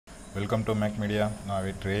Welcome to Mac Media. நான்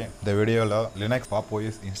வெற்றி. இந்த வீடியோவில் லினக்ஸ் பாப்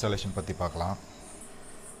ஓஎஸ் இன்ஸ்டாலேஷன் பற்றி பார்க்கலாம்.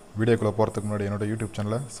 வீடியோக்குள்ளே போகிறதுக்கு முன்னாடி என்னோட யூடியூப்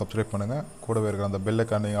சேனலை சப்ஸ்கிரைப் பண்ணுங்கள். கூடவே இருக்கிற அந்த பெல்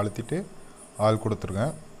ஐகானை அழுத்திட்டு ஆல் கொடுத்துருங்க.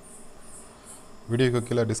 வீடியோக்கு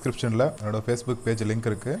கீழே டிஸ்கிரிப்ஷனில் என்னோடய ஃபேஸ்புக் பேஜ் லிங்க்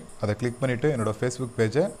இருக்குது. அதை கிளிக் பண்ணிவிட்டு என்னோடய ஃபேஸ்புக்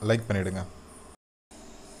பேஜை லைக் பண்ணிவிடுங்க.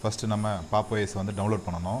 ஃபஸ்ட்டு நம்ம பாப் ஓஎஸ் வந்து டவுன்லோட்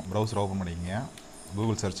பண்ணணும். ப்ரௌசர் ஓப்பன் பண்ணிக்கங்க.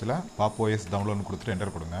 கூகுள் சர்ச்சில் பாப் ஓஎஸ் டவுன்லோட்னு கொடுத்துட்டு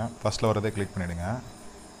என்டர் கொடுங்க. ஃபஸ்ட்டில் வரதே கிளிக் பண்ணிவிடுங்க.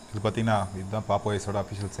 இது பார்த்தீங்கன்னா இதுதான் pop ஓஎஸோட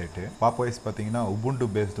official site. Pop OS பார்த்தீங்கன்னா உபுண்டு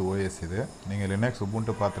பேஸ்டு ஓஎஸ். இது நீங்கள் லினக்ஸ்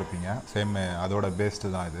உபுண்டு பார்த்துருப்பீங்க, சேம் அதோட பேஸ்டு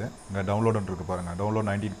தான் இது. இங்கே டவுன்லோடுன்னு இருக்குது பாருங்கள். டவுன்லோட்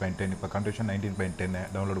 19.10. இப்போ கண்டிஷன் 19.10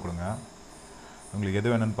 டவுன்லோடு கொடுங்க. உங்களுக்கு எது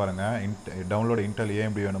வேணும்னு பாருங்கள். டவுன்லோடு இன்டெல்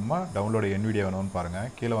ஏஎம்டி வேணுமா, டவுன்லோடு NVIDIA வேணும்னு பாருங்கள்.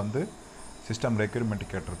 கீழே வந்து சிஸ்டம் ரெக்யூர்மெண்ட்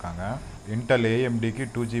கேட்டிருக்காங்க. Intel ஏஎம்டிக்கு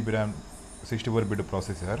 2GB RAM 64 bit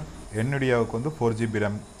processor, NVIDIAவுக்கு வந்து 4GB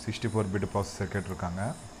RAM 64 பிட் ப்ராசஸர் கேட்டிருக்காங்க.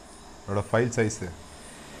 அதோட file size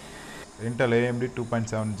Intel AMD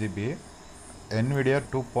 2.7GB, NVIDIA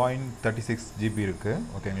 2.36GB இருக்குது.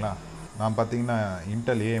 ஓகேங்களா. நான் பார்த்தீங்கன்னா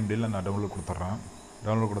இன்டெல் AMDயில் நான் டவுன்லோட் கொடுத்துட்றேன்.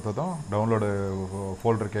 டவுன்லோட் கொடுத்ததும் டவுன்லோடு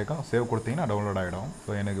ஃபோல்டர் கேட்கும். சேவ் கொடுத்தீங்கன்னா டவுன்லோட் ஆகிடும்.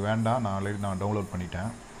 ஸோ எனக்கு வேண்டாம், நான் ஆல்ரெடி டவுன்லோட்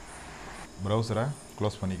பண்ணிட்டேன். ப்ரௌசரை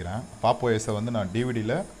க்ளோஸ் பண்ணிக்கிறேன். பாப் ஓஎஸை வந்து நான்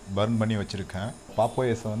டிவிடியில் பர்ன் பண்ணி வச்சுருக்கேன். பாப்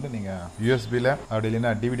ஓஎஸை வந்து நீங்கள் யூஎஸ்பியில் அப்படி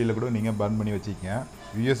இல்லைன்னா டிவிடியில் கூட நீங்கள் பர்ன் பண்ணி வச்சுக்கங்க.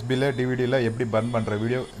 யூஎஸ்பியில் டிவிடியில் எப்படி பர்ன் பண்ணுற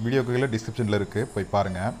வீடியோக்குள்ளே டிஸ்கிரிப்ஷனில் இருக்குது, போய்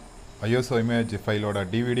பாருங்கள். ஐஎஸ்ஓ இமேஜ் ஃபைலோட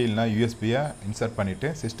டிவிடி இல்லைனா யூஎஸ்பியை இன்சர்ட் பண்ணிவிட்டு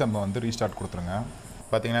சிஸ்டம் வந்து ரீஸ்டார்ட் கொடுத்துருங்க.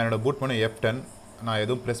 பார்த்தீங்கன்னா என்னோடய பூட் பண்ணி F10. நான்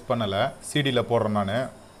எதுவும் ப்ரெஸ் பண்ணலை, சிடியில் போடுறேன் நான்.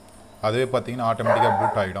 அதுவே பார்த்தீங்கன்னா ஆட்டோமேட்டிக்காக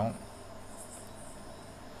பூட் ஆகிடும்.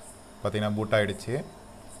 பார்த்தீங்கன்னா பூட் ஆகிடுச்சு.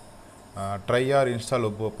 ட்ரை ஆர் இன்ஸ்டால்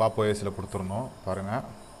பாப் ஓஎஸில் கொடுத்துடணும். பாருங்கள்,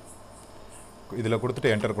 இதில்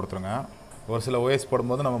கொடுத்துட்டு என்டர் கொடுத்துருங்க. ஒரு சில ஓஎஸ்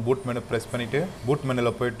போடும்போது நம்ம பூட் மெனு ப்ரெஸ் பண்ணிவிட்டு பூட்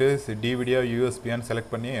மெனுவில் போய்ட்டு டிவிடியோ யூஎஸ்பியான்னு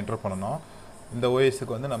செலக்ட் பண்ணி என்டர் பண்ணணும். இந்த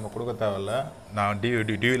ஓஎஸுக்கு வந்து நம்ம கொடுக்க தேவையில்ல. நான்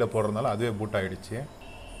டிவியில் போடுறதுனால அதுவே பூட் ஆகிடுச்சு.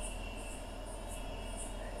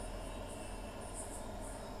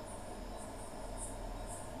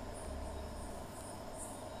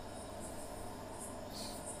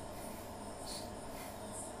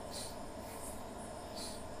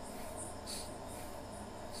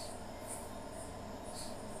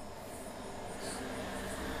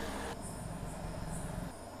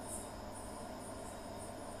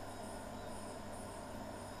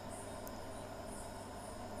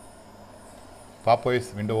 பாப் ஓஎஸ்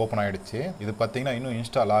விண்டோ ஓப்பன் ஆகிடுச்சு. இது பார்த்தீங்கன்னா இன்னும்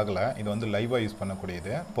இன்ஸ்டால் ஆகலை. இது வந்து லைவாக யூஸ்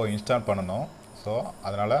பண்ணக்கூடியது. இப்போ இன்ஸ்டால் பண்ணணும். ஸோ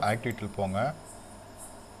அதனால் ஆக்டிவிட்டியில் போங்க.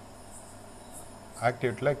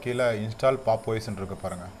 ஆக்டிவிட்டியில் கீழே இன்ஸ்டால் பாப் ஓஎஸ்ன்னு இருக்குது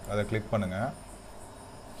பாருங்கள், அதை கிளிக் பண்ணுங்கள்.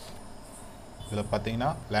 இதில் பார்த்தீங்கன்னா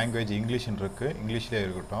லாங்குவேஜ் இங்கிலீஷ்ன்னு இருக்குது, இங்கிலீஷ்லேயே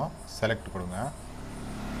இருக்கட்டும். செலக்ட் கொடுங்க.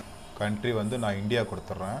 கண்ட்ரி வந்து நான் இந்தியா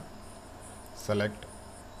கொடுத்துட்றேன். செலக்ட்.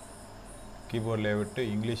 கீபோர்டில் விட்டு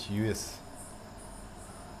இங்கிலீஷ் US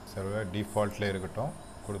சர்வர் டிஃபால்ட்டில் இருக்கட்டும்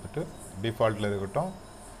கொடுத்துட்டு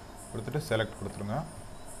செலக்ட் கொடுத்துருங்க.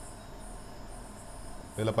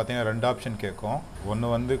 இதில் பார்த்தீங்கன்னா 2 ஆப்ஷன் கேட்கும். ஒன்று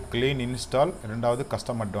வந்து க்ளீன் இன்ஸ்டால், ரெண்டாவது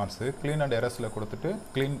கஸ்டம் அட்வான்ஸு. க்ளீன் அண்ட் எரஸில் கொடுத்துட்டு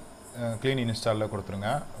க்ளீன் இன்ஸ்டாலில் கொடுத்துருங்க.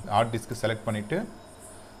 ஹார்ட் டிஸ்க்கு செலக்ட் பண்ணிவிட்டு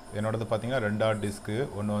என்னோடது பார்த்தீங்கன்னா 2 ஹார்ட் டிஸ்க்கு.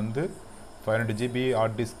 ஒன்று வந்து 500GB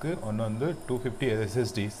ஹார்ட் டிஸ்க்கு, ஒன்று வந்து 250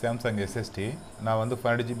 SSD சாம்சங் SSD. நான் வந்து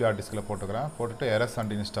 500GB ஹார்ட் டிஸ்கில் போட்டுட்டு எரஸ்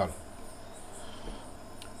அண்ட் இன்ஸ்டால்.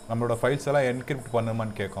 நம்மளோட ஃபைல்ஸ் எல்லாம் என்கிரிப்ட்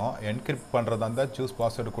பண்ணுமான்னு கேட்கும். என்கிரிப்ட் பண்ணுறதா இருந்தால் சூஸ்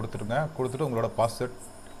பாஸ்வேர்டு கொடுத்துருங்க. கொடுத்துட்டு உங்களோட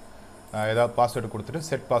ஏதாவது பாஸ்வேர்டு கொடுத்துட்டு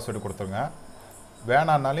செட் பாஸ்வேர்டு கொடுத்துருங்க.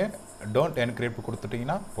 வேணான்னாலே டோன்ட் என்கிரிப்ட்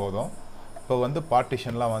கொடுத்துட்டிங்கன்னா போதும். இப்போ வந்து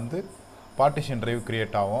பார்ட்டிஷன்லாம் வந்து பார்ட்டிஷன் ட்ரைவ்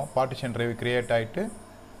க்ரியேட் ஆகும். பார்ட்டிஷன் ட்ரைவ் க்ரியேட் ஆகிட்டு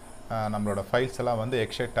நம்மளோட ஃபைல்ஸ் எல்லாம் வந்து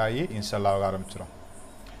எக்ஸ்ட்ராக்ட் ஆகி இன்ஸ்டால் ஆக ஆரம்பிச்சிடும்.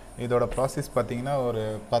 இதோட ப்ராசஸ் பார்த்திங்கன்னா ஒரு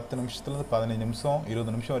 10 நிமிஷத்துலேருந்து 15 நிமிஷம்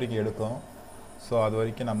 20 நிமிஷம் வரைக்கும் எடுக்கும். ஸோ அது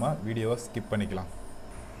வரைக்கும் நம்ம வீடியோவை ஸ்கிப் பண்ணிக்கலாம்.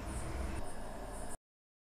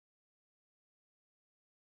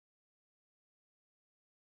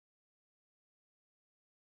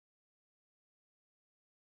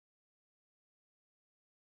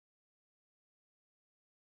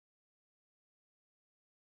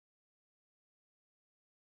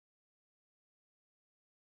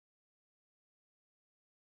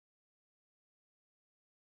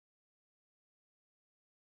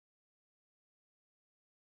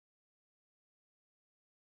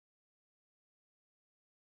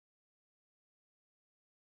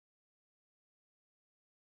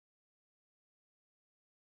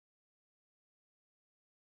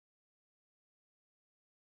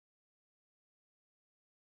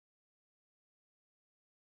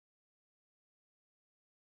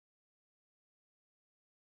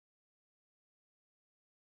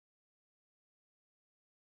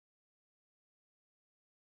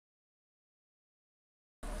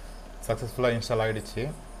 சக்ஸஸ்ஃபுல்லாக இன்ஸ்டால் ஆகிடுச்சு.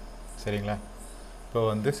 சரிங்களா? இப்போ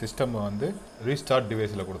வந்து சிஸ்டம் வந்து ரீஸ்டார்ட்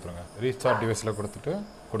டிவைஸில் கொடுத்துருங்க. ரீஸ்டார்ட் டிவைஸில்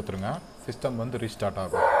கொடுத்துருங்க. சிஸ்டம் வந்து ரீஸ்டார்ட்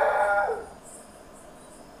ஆகும்.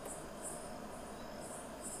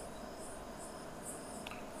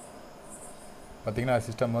 பார்த்திங்கன்னா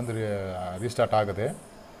சிஸ்டம் வந்து ரீஸ்டார்ட் ஆகுது.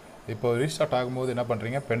 இப்போ ரீஸ்டார்ட் ஆகும்போது என்ன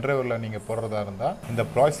பண்ணுறீங்க, பென்ட்ரைவில் நீங்கள் போடுறதா இருந்தால் இந்த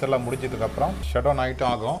ப்ராசஸ் எல்லாம் முடிஞ்சதுக்கப்புறம் ஷட் டவுன் ஆகிட்டு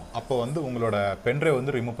ஆகும். அப்போ வந்து உங்களோட பென்ட்ரைவ்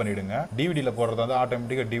வந்து ரிமூவ் பண்ணிவிடுங்க. டிவிடியில் போடுறதா இருந்தால்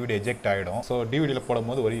ஆட்டோமேட்டிக்காக டிவிடி எஜெக்ட் ஆகிடும். ஸோ டிவிடியில்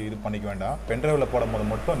போடும்போது ஒரு இது பண்ணிக்க வேண்டாம். பென்ட்ரைவில் போடும்போது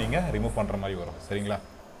மட்டும் நீங்கள் ரிமூவ் பண்ணுற மாதிரி வரும். சரிங்களா?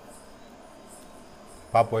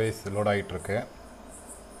 பாப் ஓஎஸ் லோட் ஆகிட்டு இருக்கு.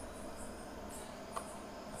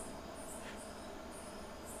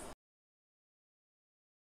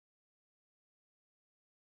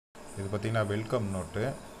 இது பார்த்திங்கன்னா வெல்கம் நோட்டு.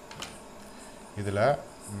 இதில்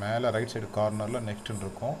மேலே ரைட் சைடு கார்னரில் நெக்ஸ்ட்டுன்னு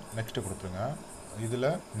இருக்கும். நெக்ஸ்ட்டு கொடுத்துருங்க. இதில்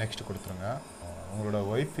நெக்ஸ்ட் கொடுத்துருங்க. உங்களோட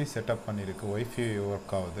ஒய்ஃபை செட்டப் பண்ணியிருக்கு. ஒய்ஃபை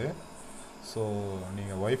ஒர்க் ஆகுது. ஸோ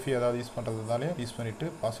நீங்கள் ஒய்ஃபை ஏதாவது யூஸ் பண்ணுறதுனாலே யூஸ் பண்ணிவிட்டு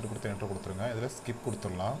பாஸ்வேர்டு கொடுத்து என்ட்ரு கொடுத்துருங்க. இதில் ஸ்கிப்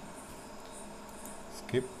கொடுத்துடலாம்.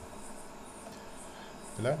 ஸ்கிப்.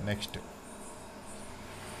 இதில் நெக்ஸ்ட்டு.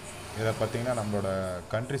 இதில் பார்த்திங்கன்னா நம்மளோட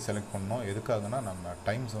கண்ட்ரி செலக்ட் பண்ணோம். எதுக்காகனா நம்ம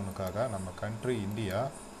டைம் ஜோனுக்காக. நம்ம கண்ட்ரி இந்தியா.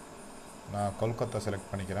 நான் கொல்கத்தா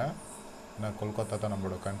செலக்ட் பண்ணிக்கிறேன். நான் கொல்கத்தா தான்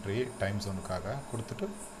நம்மளோட கண்ட்ரி. டைம் ஜோனுக்காக கொடுத்துட்டு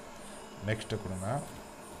நெக்ஸ்ட்டு கொடுங்க.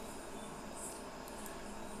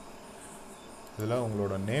 இதில்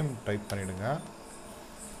உங்களோட நேம் டைப் பண்ணிவிடுங்க.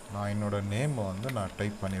 நான் என்னோடய நேமை வந்து நான்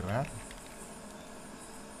டைப் பண்ணிடுறேன்.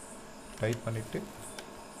 டைப் பண்ணிவிட்டு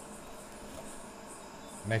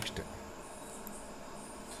நெக்ஸ்ட்டு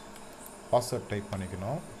பாஸ்வேர்ட் டைப்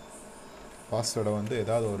பண்ணிக்கணும். பாஸ்வேர்டை வந்து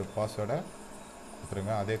ஏதாவது ஒரு பாஸ்வேர்டை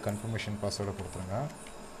கொடுத்துருங்க. அதே கன்ஃபர்மேஷன் பாஸ்வேர்டை கொடுத்துருங்க.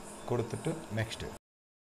 கொடுத்துட்டு நெக்ஸ்ட்டு.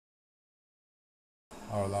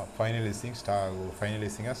 அவ்வளோதான்.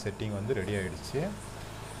 ஃபைனலைசிங்காக செட்டிங் வந்து ரெடி ஆகிடுச்சு.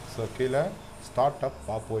 ஸோ கீழே ஸ்டார்ட் அப்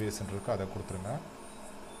பாப் ஓஎஸ்ன்னு இருக்குது, அதை கொடுத்துருங்க.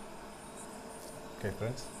 ஓகே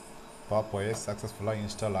ஃப்ரெண்ட்ஸ், பாப் ஓஎஸ் சக்ஸஸ்ஃபுல்லாக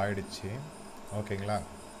இன்ஸ்டால் ஆகிடுச்சு. ஓகேங்களா?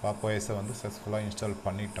 பாப் ஓஎஸை வந்து சக்ஸஸ்ஃபுல்லாக இன்ஸ்டால்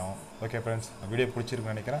பண்ணிட்டோம். ஓகே ஃப்ரெண்ட்ஸ், வீடியோ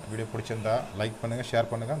பிடிச்சிருக்குன்னு நினைக்கிறேன். வீடியோ பிடிச்சிருந்தா லைக் பண்ணுங்கள்,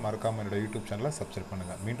 ஷேர் பண்ணுங்கள், மறக்காமல் என்னோட யூடியூப் சேனலை சப்ஸ்கிரைப்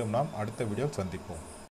பண்ணுங்கள். மீண்டும் நாம் அடுத்த வீடியோவில் சந்திப்போம்.